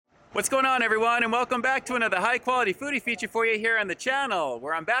What's going on, everyone, and welcome back to another high-quality foodie feature for you here on the channel,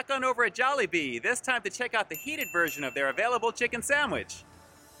 where I'm back on over at Jollibee, this time to check out the heated version of their available chicken sandwich.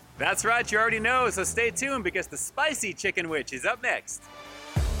 That's right, you already know, so stay tuned because the spicy Chickenwich is up next.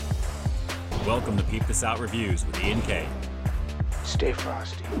 Welcome to Peep This Out Reviews with Ian K. Stay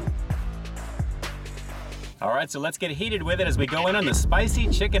frosty. Alright, so let's get heated with it as we go in on the spicy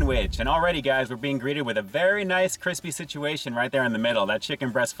Chickenwich. And already, guys, we're being greeted with a very nice crispy situation right there in the middle. That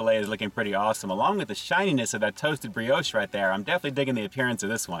chicken breast fillet is looking pretty awesome, along with the shininess of that toasted brioche right there. I'm definitely digging the appearance of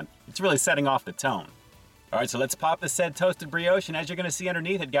this one. It's really setting off the tone. Alright, so let's pop the said toasted brioche, and as you're going to see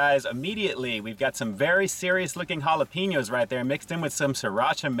underneath it, guys, immediately we've got some very serious looking jalapenos right there mixed in with some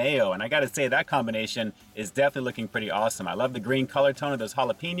Sriracha Mayo, and I gotta say that combination is definitely looking pretty awesome. I love the green color tone of those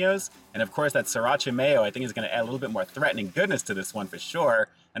jalapenos, and of course that Sriracha Mayo I think is going to add a little bit more threatening goodness to this one for sure.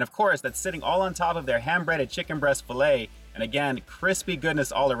 And of course that's sitting all on top of their hand-breaded chicken breast fillet, and again, crispy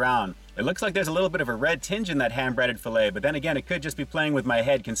goodness all around. It looks like there's a little bit of a red tinge in that hand-breaded fillet, but then again, it could just be playing with my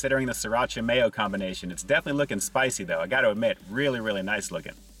head considering the Sriracha Mayo combination. It's definitely looking spicy though, I gotta admit, really nice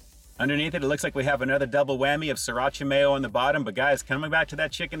looking. Underneath it, it looks like we have another double whammy of Sriracha Mayo on the bottom, but guys, coming back to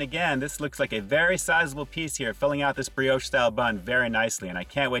that chicken again, this looks like a very sizable piece here, filling out this brioche-style bun very nicely, and I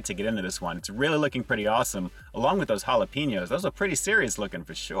can't wait to get into this one. It's really looking pretty awesome, along with those jalapenos. Those are pretty serious looking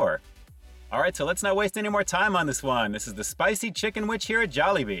for sure. Alright, so let's not waste any more time on this one. This is the spicy Chickenwich here at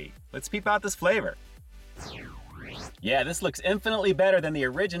Jollibee. Let's peep out this flavor. Yeah, this looks infinitely better than the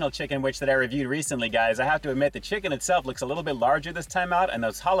original Chickenwich that I reviewed recently, guys. I have to admit, the chicken itself looks a little bit larger this time out, and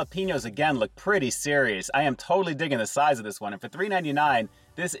those jalapenos again look pretty serious. I am totally digging the size of this one, and for $3.99,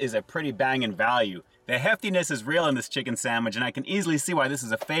 this is a pretty banging value. The heftiness is real in this chicken sandwich, and I can easily see why this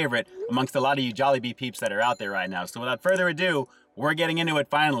is a favorite amongst a lot of you Jollibee peeps that are out there right now. So without further ado, we're getting into it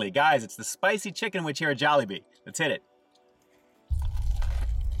finally. Guys, it's the spicy Chickenwich here at Jollibee. Let's hit it.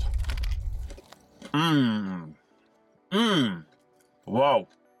 Whoa.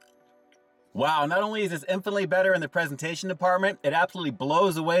 Wow, not only is this infinitely better in the presentation department, it absolutely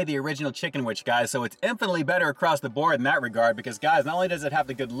blows away the original Chickenwich, guys. So it's infinitely better across the board in that regard because, guys, not only does it have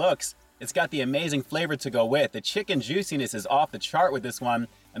the good looks, it's got the amazing flavor to go with. The chicken juiciness is off the chart with this one,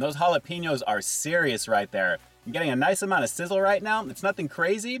 and those jalapenos are serious right there. I'm getting a nice amount of sizzle right now. It's nothing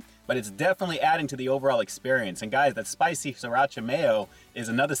crazy, but it's definitely adding to the overall experience. And guys, that spicy Sriracha Mayo is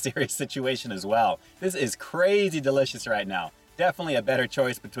another serious situation as well. This is crazy delicious right now. Definitely a better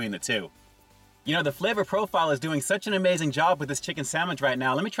choice between the two. You know, the flavor profile is doing such an amazing job with this chicken sandwich right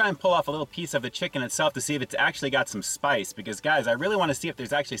now. Let me try and pull off a little piece of the chicken itself to see if it's actually got some spice, because guys, I really want to see if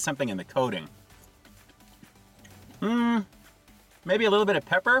there's actually something in the coating. Maybe a little bit of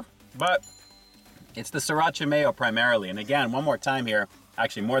pepper, but it's the Sriracha Mayo primarily. And again, one more time here,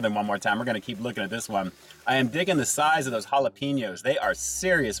 actually more than one more time, we're gonna keep looking at this one. I am digging the size of those jalapenos. They are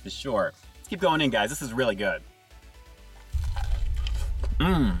serious for sure. Let's keep going in, guys. This is really good.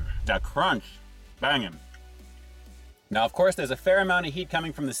 That crunch, banging. Now, of course, there's a fair amount of heat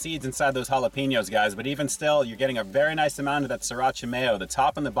coming from the seeds inside those jalapenos, guys, but even still, you're getting a very nice amount of that Sriracha Mayo, the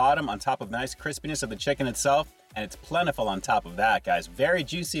top and the bottom, on top of the nice crispiness of the chicken itself, and it's plentiful on top of that, guys. Very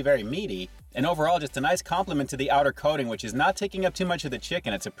juicy, very meaty, and overall, just a nice compliment to the outer coating, which is not taking up too much of the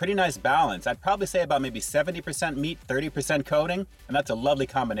chicken. It's a pretty nice balance. I'd probably say about maybe 70% meat, 30% coating, and that's a lovely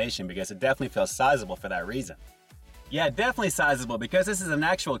combination because it definitely feels sizable for that reason. Yeah, definitely sizable because this is an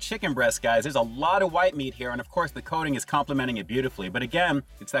actual chicken breast, guys. There's a lot of white meat here, and of course the coating is complementing it beautifully. But again,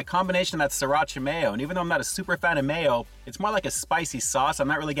 it's that combination of that Sriracha Mayo, and even though I'm not a super fan of mayo, it's more like a spicy sauce. I'm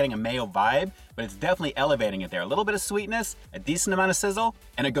not really getting a mayo vibe, but it's definitely elevating it there. A little bit of sweetness, a decent amount of sizzle,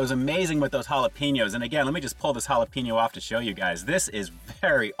 and it goes amazing with those jalapenos. And again, let me just pull this jalapeno off to show you guys. This is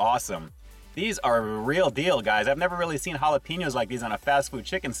very awesome. These are a real deal, guys. I've never really seen jalapenos like these on a fast food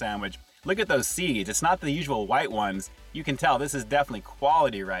chicken sandwich. Look at those seeds. It's not the usual white ones. You can tell this is definitely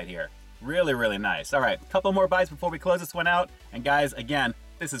quality right here. Really nice. All right, a couple more bites before we close this one out. And guys, again,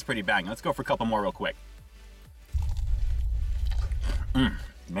 this is pretty banging. Let's go for a couple more real quick.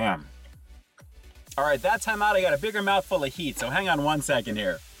 Man. All right, that time out, I got a bigger mouthful of heat, so hang on one second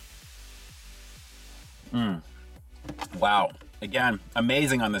here. Wow. Again,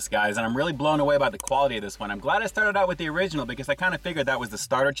 amazing on this, guys, and I'm really blown away by the quality of this one. I'm glad I started out with the original because I kind of figured that was the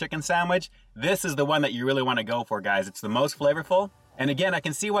starter chicken sandwich. This is the one that you really want to go for, guys. It's the most flavorful. And again, I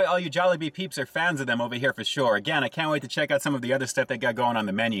can see why all you Jollibee peeps are fans of them over here for sure. Again, I can't wait to check out some of the other stuff they got going on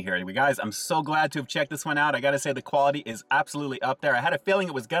the menu here. Guys, I'm so glad to have checked this one out. I gotta say the quality is absolutely up there. I had a feeling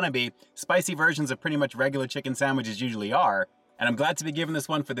it was gonna be. Spicy versions of pretty much regular chicken sandwiches usually are. And I'm glad to be giving this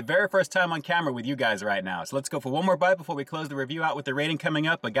one for the very first time on camera with you guys right now. So let's go for one more bite before we close the review out with the rating coming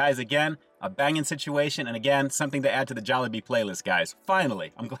up. But guys, again, a banging situation, and again, something to add to the Jollibee playlist, guys.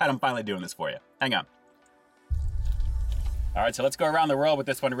 Finally, I'm glad I'm finally doing this for you. Hang on. All right, so let's go around the world with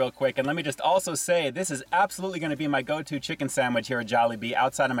this one real quick. And let me just also say, this is absolutely going to be my go-to chicken sandwich here at Jollibee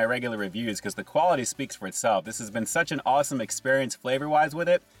outside of my regular reviews because the quality speaks for itself. This has been such an awesome experience flavor-wise with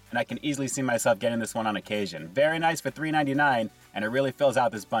it, and I can easily see myself getting this one on occasion. Very nice for $3.99, and it really fills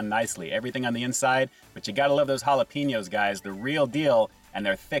out this bun nicely. Everything on the inside, but you gotta love those jalapenos, guys. The real deal, and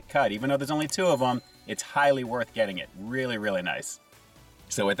they're thick cut. Even though there's only 2 of them, it's highly worth getting it. Really, really nice.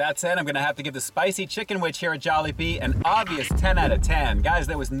 So with that said, I'm gonna have to give the Spicy Chickenwich here at Jollibee an obvious 10 out of 10. Guys,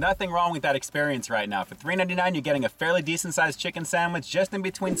 there was nothing wrong with that experience right now. For $3.99, you're getting a fairly decent sized chicken sandwich, just in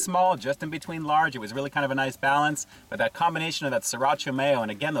between small, just in between large. It was really kind of a nice balance, but that combination of that Sriracha Mayo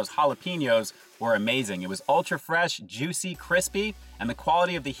and again, those jalapenos were amazing. It was ultra fresh, juicy, crispy, and the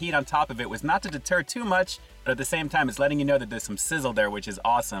quality of the heat on top of it was not to deter too much, but at the same time, it's letting you know that there's some sizzle there, which is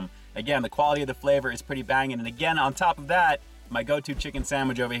awesome. Again, the quality of the flavor is pretty banging, and again, on top of that, my go-to chicken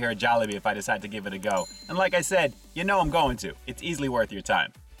sandwich over here at Jollibee if I decide to give it a go. And like I said, you know I'm going to. It's easily worth your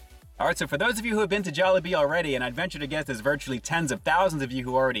time. Alright, so for those of you who have been to Jollibee already, and I'd venture to guess there's virtually tens of thousands of you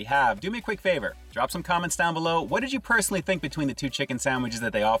who already have, do me a quick favor. Drop some comments down below. What did you personally think between the 2 chicken sandwiches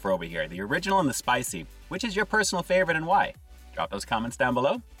that they offer over here? The original and the spicy. Which is your personal favorite and why? Drop those comments down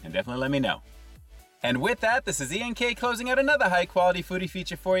below and definitely let me know. And with that, this is ENK closing out another high-quality foodie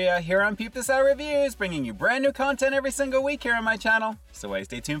feature for you here on Peep This Out Reviews, bringing you brand new content every single week here on my channel. So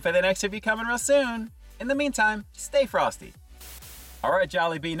stay tuned for the next review coming real soon. In the meantime, stay frosty. Alright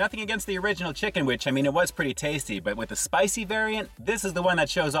Jollibee, nothing against the original Chickenwich. I mean, it was pretty tasty, but with the spicy variant, this is the one that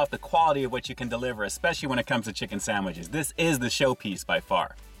shows off the quality of what you can deliver, especially when it comes to chicken sandwiches. This is the showpiece by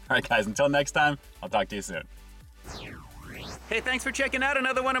far. Alright guys, until next time, I'll talk to you soon. Hey, thanks for checking out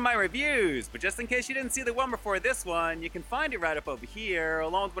another one of my reviews. But just in case you didn't see the one before this one, you can find it right up over here,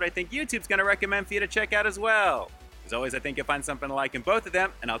 along with what I think YouTube's gonna recommend for you to check out as well. As always, I think you'll find something to like in both of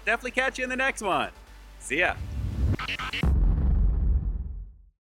them, and I'll definitely catch you in the next one. See ya.